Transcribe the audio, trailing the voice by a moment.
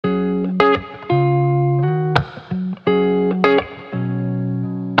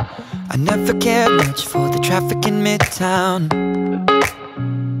care much for the traffic in Midtown.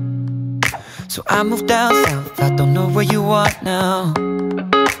 So I moved down south, I don't know where you are now.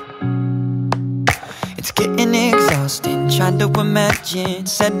 It's getting exhausting, trying to imagine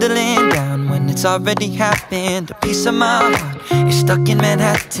settling down when it's already happened. The piece of my heart is stuck in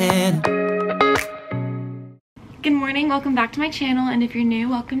Manhattan. Good morning, welcome back to my channel, and if you're new,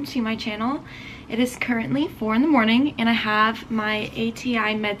 welcome to my channel. It is currently 4 in the morning and I have my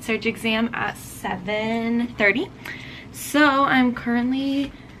ATI med-surg exam at 7:30. So I'm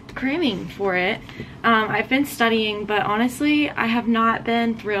currently cramming for it. I've been studying, but honestly I have not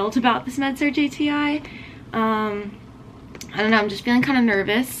been thrilled about this med-surg ATI. I don't know, I'm just feeling kind of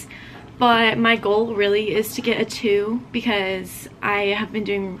nervous, but my goal really is to get a 2 because I have been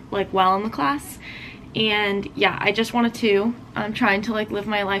doing like well in the class, and yeah, I just want a 2. I'm trying to like live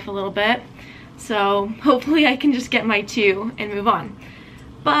my life a little bit, so hopefully I can just get my 2 and move on.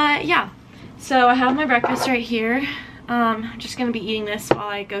 But yeah, so I have my breakfast right here. I'm just gonna be eating this while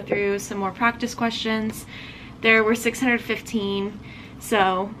I go through some more practice questions. There were 615,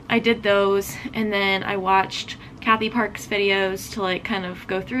 so I did those, and then I watched Kathy Park's videos to like kind of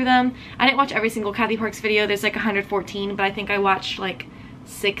go through them. I didn't watch every single Kathy Park's video, there's like 114, but I think I watched like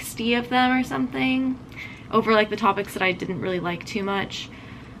 60 of them or something over like the topics that I didn't really like too much.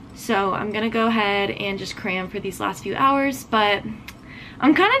 So I'm gonna go ahead and just cram for these last few hours, but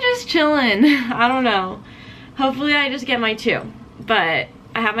I'm kind of just chilling. I don't know. Hopefully I just get my 2, but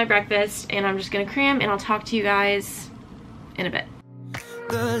I have my breakfast and I'm just gonna cram, and I'll talk to you guys in a bit.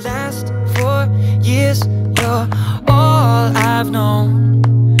 The last 4 years, you're all I've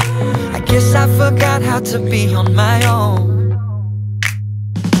known. I guess I forgot how to be on my own.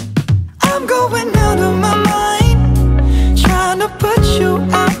 I'm going out of my mind, trying to put you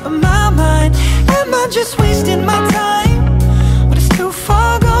out of my mind. Am I just wasting my time? But it's too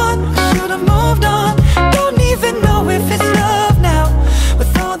far gone, I should have moved on. Don't even know if it's love now,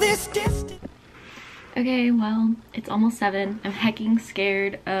 with all this distance. Okay, well, it's almost 7. I'm hecking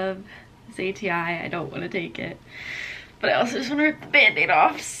scared of this ATI. I don't want to take it, but I also just want to rip the band-aid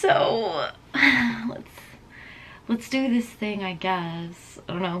off, so let's do this thing, I guess.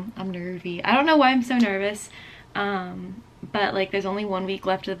 I don't know, I'm nervy. I don't know why I'm so nervous, but like there's only 1 week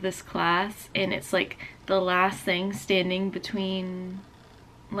left of this class, and it's like the last thing standing between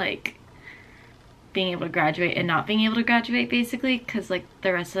like being able to graduate and not being able to graduate, basically, because like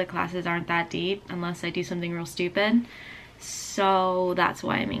the rest of the classes aren't that deep unless I do something real stupid. So that's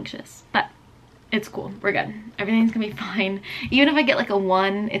why I'm anxious, but it's cool, we're good, everything's gonna be fine. Even if I get like a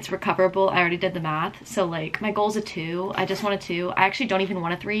 1, it's recoverable. I already did the math, so like my goal's a 2. I just want a 2. I actually don't even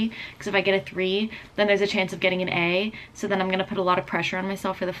want a 3, because if I get a 3 then there's a chance of getting an A, so then I'm gonna put a lot of pressure on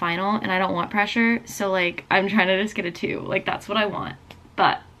myself for the final, and I don't want pressure, so like I'm trying to just get a 2. Like that's what I want,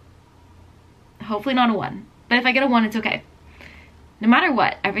 but hopefully not a 1. But if I get a 1, it's okay. No matter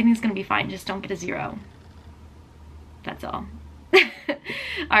what, everything's gonna be fine. Just don't get a 0. That's all.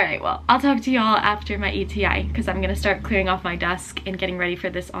 Alright, well, I'll talk to y'all after my ATI, because I'm gonna start clearing off my desk and getting ready for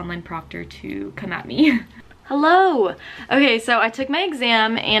this online proctor to come at me. Hello! Okay, so I took my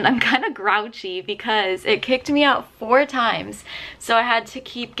exam and I'm kind of grouchy because it kicked me out 4 times. So I had to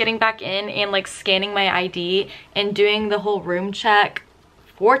keep getting back in and like scanning my ID and doing the whole room check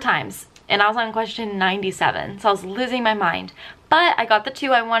 4 times. And I was on question 97, so I was losing my mind. But I got the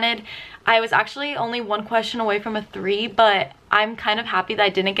 2 I wanted. I was actually only 1 question away from a 3, but I'm kind of happy that I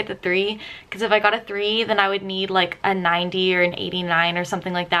didn't get the 3, because if I got a 3, then I would need like a 90 or an 89 or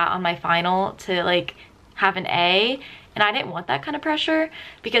something like that on my final to like have an A, and I didn't want that kind of pressure,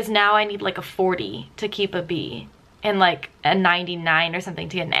 because now I need like a 40 to keep a B and like a 99 or something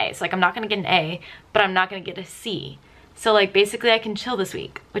to get an A. So like I'm not gonna get an A, but I'm not gonna get a C. So like basically I can chill this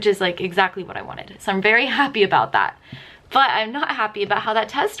week, which is like exactly what I wanted. So I'm very happy about that. But I'm not happy about how that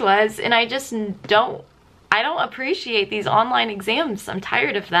test was, and I just don't appreciate these online exams. I'm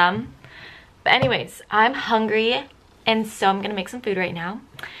tired of them. But anyways, I'm hungry, and so I'm gonna make some food right now.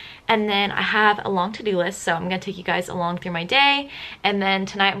 And then I have a long to-do list, so I'm gonna take you guys along through my day. And then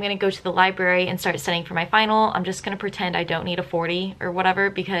tonight I'm gonna go to the library and start studying for my final. I'm just gonna pretend I don't need a 40 or whatever,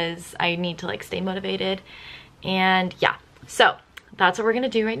 because I need to like stay motivated. And yeah, so that's what we're gonna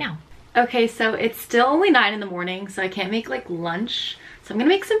do right now. Okay, so it's still only 9 in the morning, so I can't make like lunch. So I'm gonna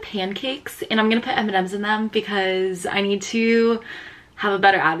make some pancakes, and I'm gonna put M&Ms in them because I need to have a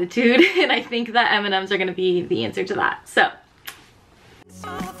better attitude, and I think that M&Ms are gonna be the answer to that. So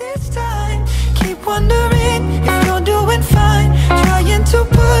All this time, keep wondering if you're doing fine, trying to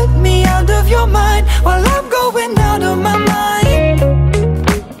put me out of your mind while I'm going out of my mind.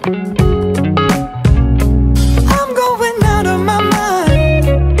 I'm going out of my mind.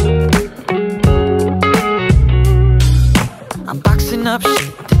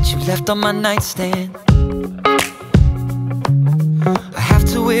 on my nightstand. I have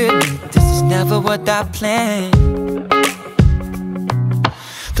to admit, this is never what I planned.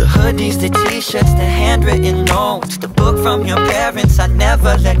 The hoodies, the t-shirts, the handwritten notes, the book from your parents, I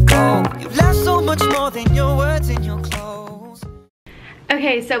never let go. You left so much more than your words and your clothes.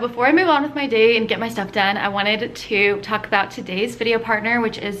 Okay, so before I move on with my day and get my stuff done, I wanted to talk about today's video partner,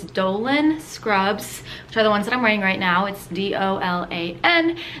 which is Dolan scrubs, which are the ones that I'm wearing right now. It's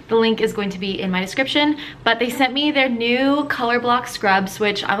D-O-L-A-N. The link is going to be in my description, but they sent me their new color block scrubs,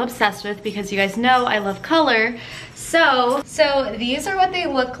 which I'm obsessed with because you guys know I love color. So these are what they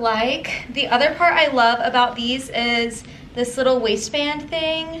look like. The other part I love about these is this little waistband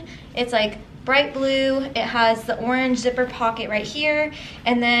thing. It's like bright blue. It has the orange zipper pocket right here,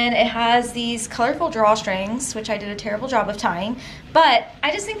 and then it has these colorful drawstrings, which I did a terrible job of tying, but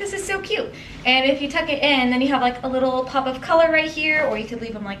I just think this is so cute. And if you tuck it in, then you have like a little pop of color right here, or you could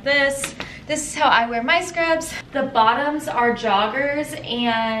leave them like this. This is how I wear my scrubs. The bottoms are joggers,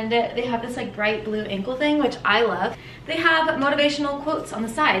 and they have this like bright blue ankle thing, which I love. They have motivational quotes on the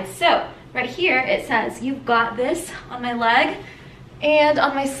sides. So right here it says, "You've got this," on my leg, and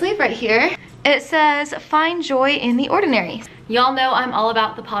on my sleeve right here it says, "Find joy in the ordinary." Y'all know I'm all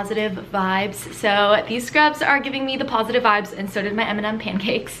about the positive vibes, so these scrubs are giving me the positive vibes, and so did my M&M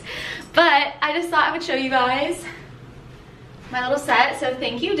pancakes. But I just thought I would show you guys my little set. So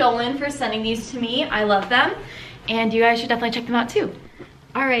thank you, Dolan, for sending these to me. I love them, and you guys should definitely check them out too.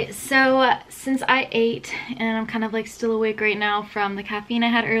 All right, so since I ate and I'm kind of like still awake right now from the caffeine I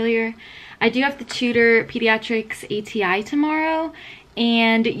had earlier, I do have to tutor pediatrics ATI tomorrow,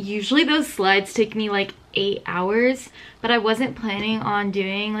 and usually those slides take me like 8 hours, but I wasn't planning on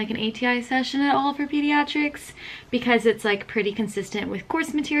doing like an ATI session at all for pediatrics because it's like pretty consistent with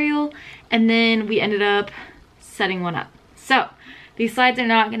course material, and then we ended up setting one up. So these slides are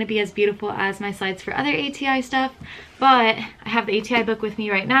not going to be as beautiful as my slides for other ATI stuff, but I have the ATI book with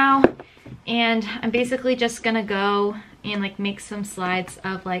me right now, and I'm basically just gonna go and like make some slides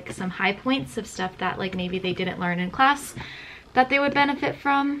of like some high points of stuff that like maybe they didn't learn in class that they would benefit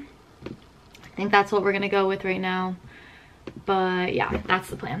from. I think that's what we're gonna go with right now. But yeah, that's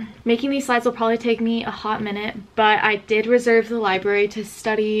the plan. Making these slides will probably take me a hot minute, but I did reserve the library to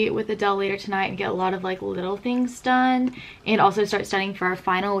study with Adele later tonight and get a lot of like little things done, and also start studying for our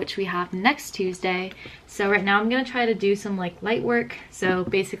final, which we have next Tuesday. So right now I'm gonna try to do some like light work, so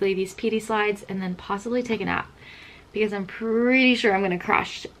basically these PD slides, and then possibly take a nap because I'm pretty sure I'm gonna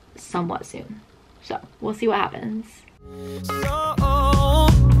crash somewhat soon. So we'll see what happens. So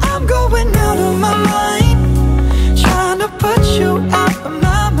I'm going out of my mind, trying to put you out of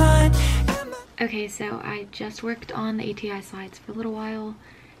my mind. Okay, so I just worked on the ATI slides for a little while,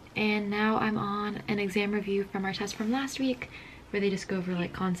 and now I'm on an exam review from our test from last week, where they just go over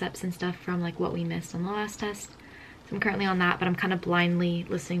like concepts and stuff from like what we missed on the last test. So I'm currently on that, but I'm kind of blindly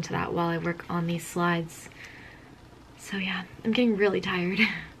listening to that while I work on these slides. So yeah, I'm getting really tired.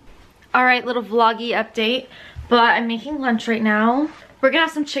 All right, little vloggy update, but I'm making lunch right now. We're gonna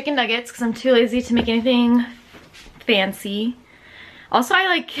have some chicken nuggets because I'm too lazy to make anything fancy. Also, I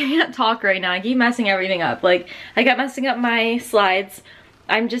like can't talk right now. I keep messing everything up. Like, I kept messing up my slides.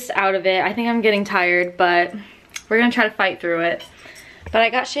 I'm just out of it. I think I'm getting tired, but we're gonna try to fight through it. But I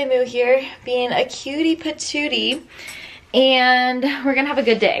got Shamu here being a cutie patootie, and we're gonna have a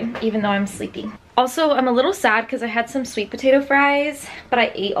good day, even though I'm sleepy. Also, I'm a little sad because I had some sweet potato fries, but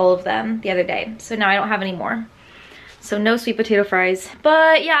I ate all of them the other day, so now I don't have any more. So no sweet potato fries.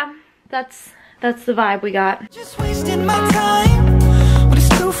 But yeah, that's the vibe we got. Just wasting my time, but it's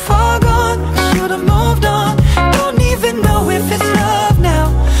too far gone. I should have moved on. Don't even know if it's love now.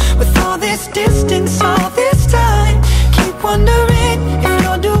 With all this distance, all this time, keep wondering if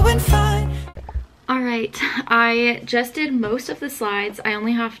you're doing fine. Alright, I just did most of the slides. I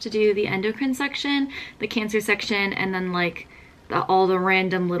only have to do the endocrine section, the cancer section, and then like all the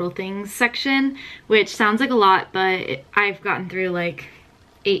random little things section, which sounds like a lot, but I've gotten through like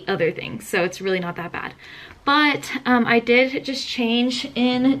 8 other things, so it's really not that bad. But I did just change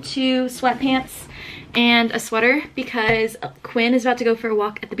into sweatpants and a sweater because Quinn is about to go for a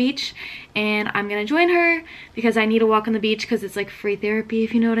walk at the beach, and I'm gonna join her because I need a walk on the beach because it's like free therapy,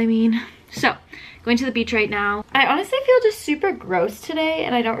 if you know what I mean. So going to the beach right now. I honestly feel just super gross today,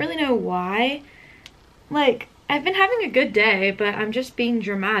 and I don't really know why. Like, I've been having a good day, but I'm just being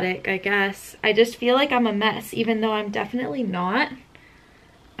dramatic, I guess. I just feel like I'm a mess, even though I'm definitely not.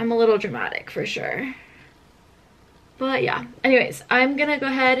 I'm a little dramatic for sure. But yeah, anyways, I'm gonna go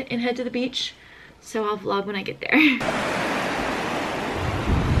ahead and head to the beach, so I'll vlog when I get there.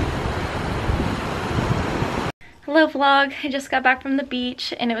 Hello vlog, I just got back from the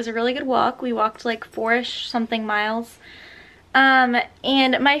beach and it was a really good walk. We walked like 4-ish something miles.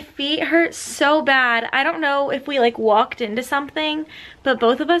 And my feet hurt so bad. I don't know if we like walked into something, but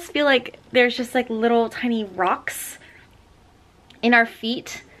both of us feel like there's just like little tiny rocks in our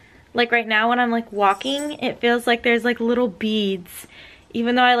feet. Like right now when I'm like walking, it feels like there's like little beads,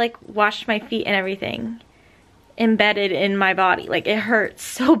 even though I like washed my feet and everything, embedded in my body. Like it hurts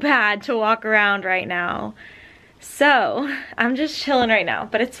so bad to walk around right now. So I'm just chilling right now,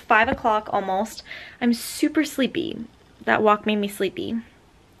 but it's 5 o'clock almost. I'm super sleepy. That walk made me sleepy.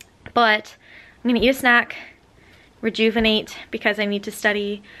 But I'm gonna eat a snack, rejuvenate, because I need to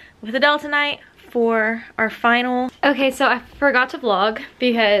study with Adele tonight for our final. Okay, so I forgot to vlog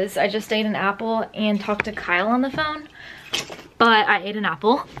because I just ate an apple and talked to Kyle on the phone, but I ate an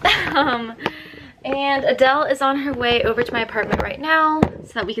apple. And Adele is on her way over to my apartment right now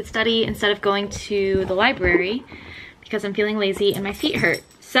so that we could study instead of going to the library because I'm feeling lazy and my feet hurt.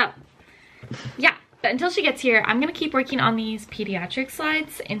 So yeah, but until she gets here, I'm gonna keep working on these pediatric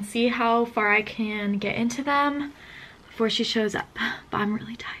slides and see how far I can get into them before she shows up. But I'm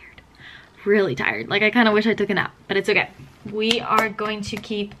really tired, really tired. Like I kind of wish I took a nap, but it's okay. We are going to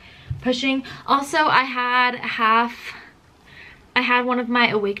keep pushing. Also, I had one of my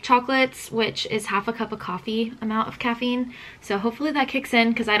awake chocolates, which is half a cup of coffee amount of caffeine. So hopefully that kicks in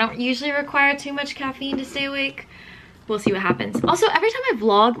because I don't usually require too much caffeine to stay awake. We'll see what happens. Also, every time I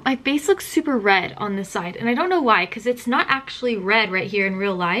vlog, my face looks super red on this side. And I don't know why, because it's not actually red right here in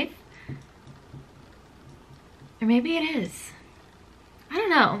real life. Or maybe it is. I don't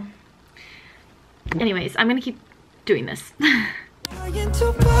know. Anyways, I'm gonna keep doing this. Trying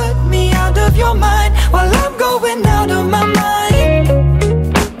to put me out of your mind while I'm going out of my mind.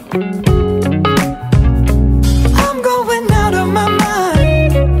 I'm going out of my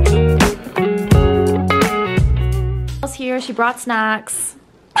mind. Elle's here, she brought snacks.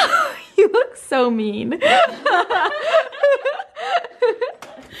 You look so mean.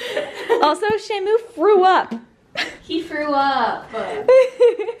 Also, Shamu threw up. He threw up.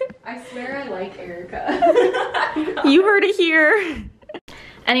 I swear I like Erica. You heard it here.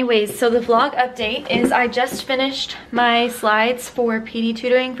 Anyways, so the vlog update is I just finished my slides for PD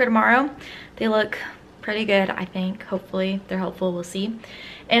tutoring for tomorrow. They look pretty good, I think. Hopefully they're helpful, we'll see.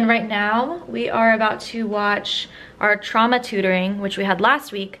 And right now we are about to watch our trauma tutoring, which we had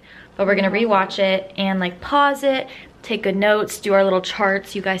last week, but we're gonna rewatch it and like pause it, take good notes, do our little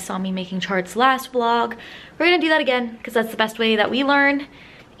charts. You guys saw me making charts last vlog. We're gonna do that again because that's the best way that we learn,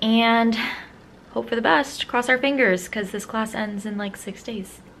 and hope for the best. Cross our fingers because this class ends in like 6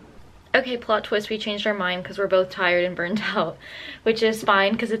 days. Okay, plot twist, we changed our mind because we're both tired and burned out, which is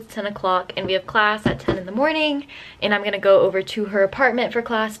fine because it's 10 o'clock and we have class at 10 in the morning, and I'm gonna go over to her apartment for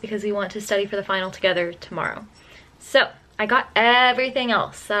class because we want to study for the final together tomorrow. So I got everything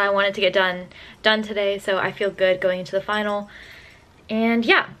else that I wanted to get done today, so I feel good going into the final. And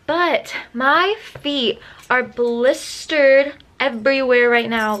yeah, but my feet are blistered everywhere right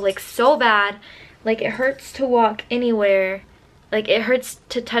now, like so bad. Like it hurts to walk anywhere. Like it hurts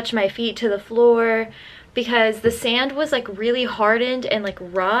to touch my feet to the floor because the sand was like really hardened and like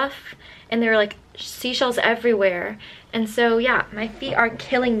rough, and there were like seashells everywhere. And so yeah, my feet are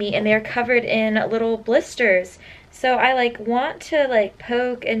killing me and they're covered in little blisters. So I like want to like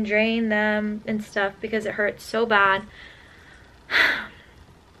poke and drain them and stuff because it hurts so bad. I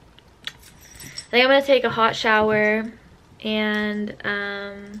think I'm gonna take a hot shower and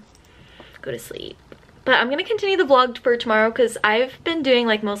go to sleep. But I'm gonna continue the vlog for tomorrow because I've been doing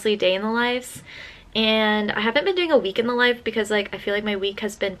like mostly day in the lives, and I haven't been doing a week in the life because like I feel like my week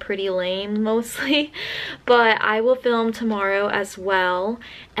has been pretty lame mostly. But I will film tomorrow as well,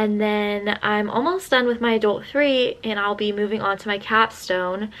 and then I'm almost done with my adult 3 and I'll be moving on to my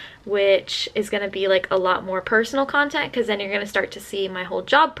capstone, which is going to be like a lot more personal content because then you're going to start to see my whole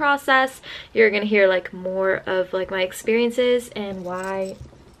job process. You're going to hear like more of like my experiences and why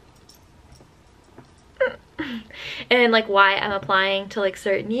and like why I'm applying to like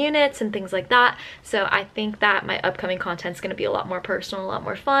certain units and things like that. So I think that my upcoming content is going to be a lot more personal, a lot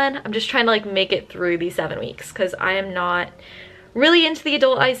more fun. I'm just trying to like make it through these 7 weeks because I am not really into the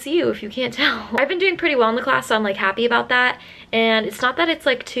adult ICU, if you can't tell. I've been doing pretty well in the class, so I'm like happy about that. And it's not that it's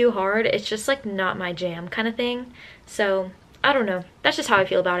like too hard, it's just like not my jam kind of thing. So I don't know, that's just how I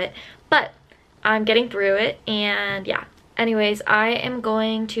feel about it. But I'm getting through it, and yeah. Anyways, I am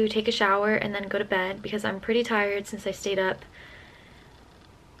going to take a shower and then go to bed because I'm pretty tired since I stayed up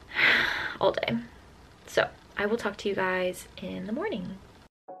all day. So I will talk to you guys in the morning.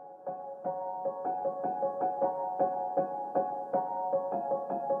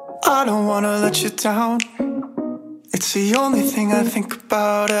 I don't wanna let you down. It's the only thing I think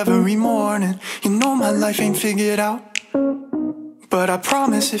about every morning. You know my life ain't figured out, but I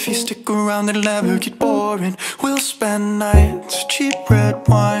promise if you stick around it'll never get boring. We'll spend nights, cheap red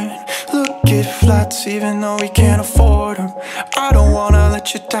wine, look at flats even though we can't afford them. I don't wanna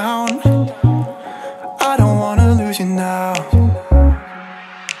let you down, I don't wanna lose you now.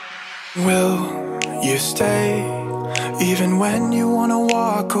 Will you stay even when you wanna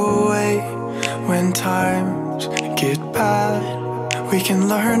walk away? When times get bad, we can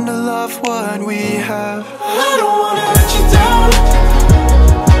learn to love what we have. I don't wanna let you down,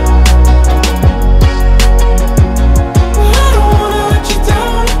 I don't wanna let you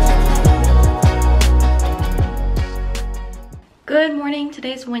down. Good morning,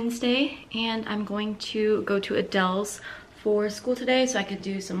 today's Wednesday and I'm going to go to Adele's for school today so I could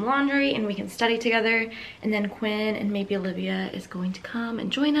do some laundry and we can study together, and then Quinn and maybe Olivia is going to come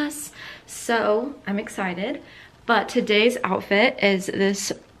and join us, so I'm excited. But today's outfit is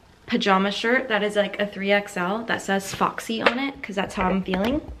this pajama shirt that is like a 3XL that says Foxy on it because that's how I'm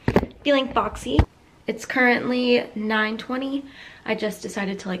feeling foxy. It's currently 9:20. I just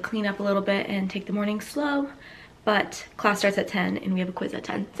decided to like clean up a little bit and take the morning slow, but class starts at 10 and we have a quiz at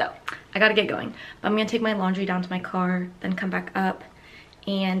 10, so I gotta get going. But I'm gonna take my laundry down to my car, then come back up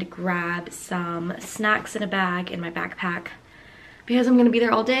and grab some snacks in a bag in my backpack because I'm gonna be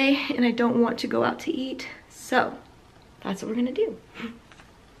there all day and I don't want to go out to eat, so that's what we're gonna do.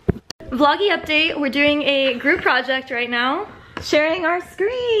 Vloggy update, we're doing a group project right now, sharing our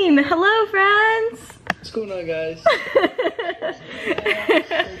screen. Hello friends! What's going on, guys?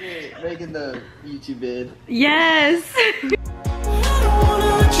 Making the YouTube vid. Yes! I don't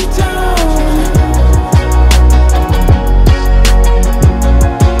wanna let you down,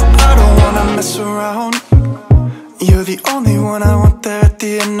 I don't wanna mess around. You're the only one I want there at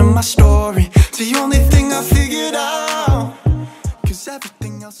the end of my story. It's the only thing I figured out, 'cause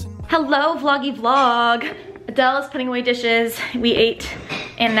everything else in my... Hello vloggy vlog. Adele is putting away dishes, we ate,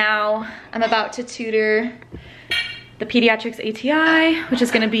 and now I'm about to tutor the pediatrics ATI, which is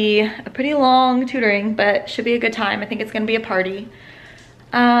gonna be a pretty long tutoring, but should be a good time. I think it's gonna be a party.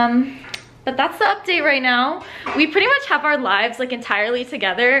 But that's the update right now. We pretty much have our lives like entirely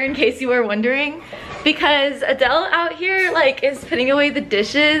together, in case you were wondering, because Adele out here like is putting away the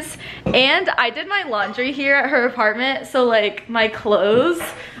dishes and I did my laundry here at her apartment, so like my clothes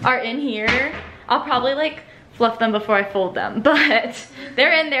are in here. I'll probably like fluff them before I fold them, but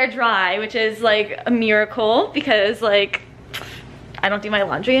they're in there dry, which is like a miracle because like I don't do my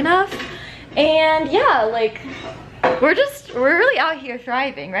laundry enough. And yeah, like we're really out here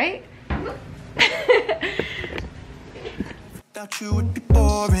thriving, right? Without you would be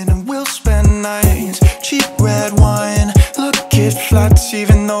boring, and we'll spend nights, cheap red wine, look at flats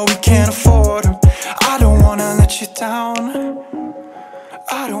even though we can't afford them. I don't wanna let you down,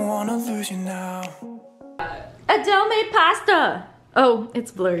 I don't wanna lose you now. Adele made pasta. Oh,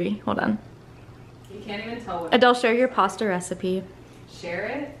 it's blurry. Hold on. You can't even tell what. Adele, share your pasta recipe. Share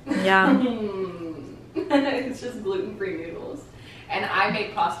it? Yeah. It's just gluten-free noodles. And I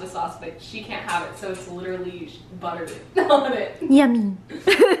make pasta sauce, but she can't have it, so it's literally buttered on it. Yummy.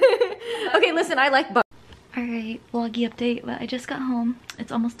 Okay, listen, I like butter. Alright, vloggy update, but I just got home.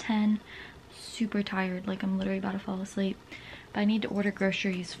 It's almost 10. Super tired, like I'm literally about to fall asleep. But I need to order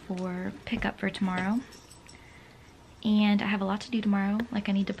groceries for pickup for tomorrow. And I have a lot to do tomorrow. Like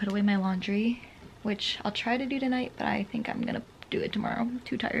I need to put away my laundry, which I'll try to do tonight, but I think I'm gonna do it tomorrow. I'm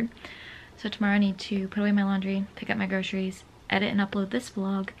too tired. So tomorrow I need to put away my laundry, pick up my groceries, edit and upload this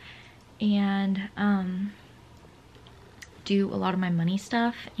vlog, and do a lot of my money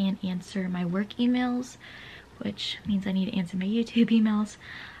stuff and answer my work emails, which means I need to answer my YouTube emails.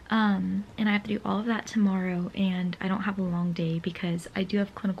 And I have to do all of that tomorrow, and I don't have a long day because I do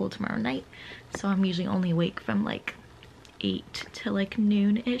have clinical tomorrow night, so I'm usually only awake from like 8 to like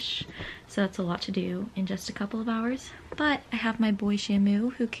noon-ish, so that's a lot to do in just a couple of hours. But I have my boy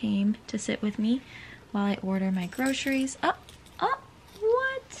Shamu who came to sit with me while I order my groceries.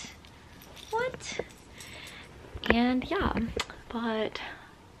 What? And yeah, but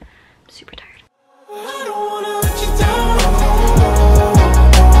I'm super tired. I don't wanna let you down, I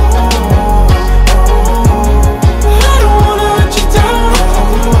don't wanna let you down.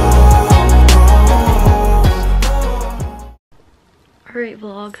 Alright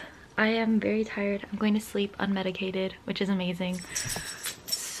vlog, I am very tired. I'm going to sleep unmedicated, which is amazing.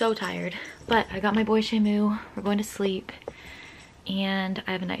 So tired. But I got my boy Shamu, we're going to sleep, and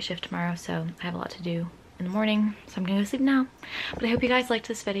I have a night shift tomorrow, so I have a lot to do in the morning, so I'm gonna go sleep now. But I hope you guys liked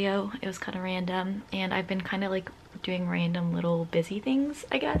this video. It was kind of random, and I've been kind of like doing random little busy things,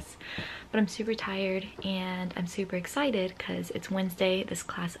 I guess. But I'm super tired and I'm super excited because it's Wednesday, this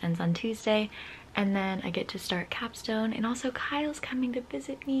class ends on Tuesday, and then I get to start capstone, and also Kyle's coming to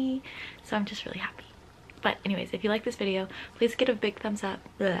visit me, so I'm just really happy. But anyways, if you like this video, please give it a big thumbs up.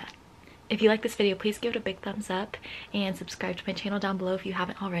 Blech. If you like this video, please give it a big thumbs up and subscribe to my channel down below if you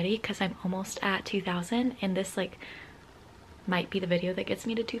haven't already, because I'm almost at 2,000, and this like might be the video that gets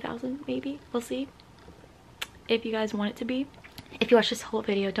me to 2,000, maybe. We'll see if you guys want it to be. If you watch this whole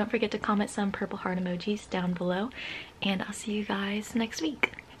video, don't forget to comment some purple heart emojis down below, and I'll see you guys next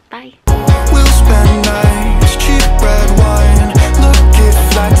week. Bye. We'll spend nights, cheap red wine, look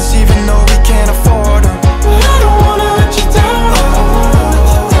at flights even though we can't afford them. I don't wanna let you down.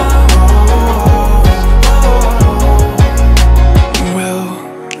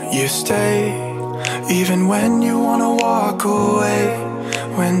 Will you stay even when you wanna walk away?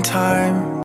 When time